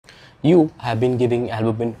You have been giving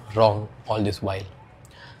albumin wrong all this while.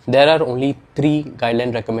 There are only 3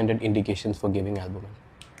 guideline recommended indications for giving albumin.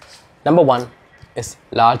 Number 1 is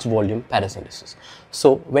large volume paracentesis.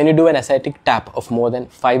 So when you do an ascitic tap of more than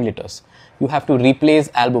 5 liters, you have to replace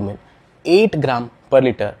albumin 8 gram per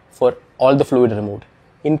liter for all the fluid removed,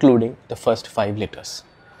 including the first 5 liters.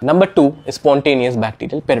 Number 2 is spontaneous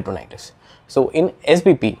bacterial peritonitis. So in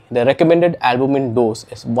SBP, the recommended albumin dose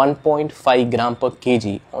is 1.5 gram per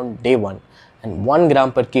kg on day 1 and 1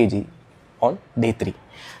 gram per kg on day 3.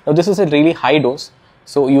 Now this is a really high dose,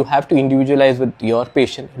 so you have to individualize with your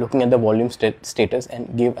patient, looking at the volume status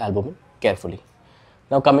and give albumin carefully.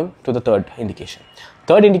 Now coming to the third indication.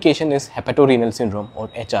 Third indication is hepatorenal syndrome or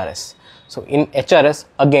HRS. So in HRS,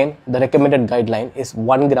 again the recommended guideline is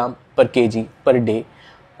 1 gram per kg per day,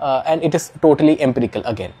 and it is totally empirical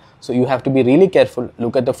again. So you have to be really careful,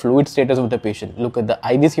 look at the fluid status of the patient, look at the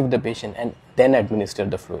IVC of the patient and then administer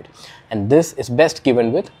the fluid. And this is best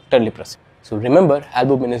given with terlipressin. So remember,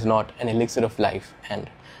 albumin is not an elixir of life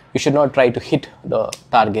and you should not try to hit the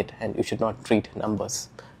target and you should not treat numbers.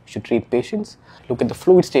 You should treat patients, look at the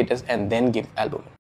fluid status and then give albumin.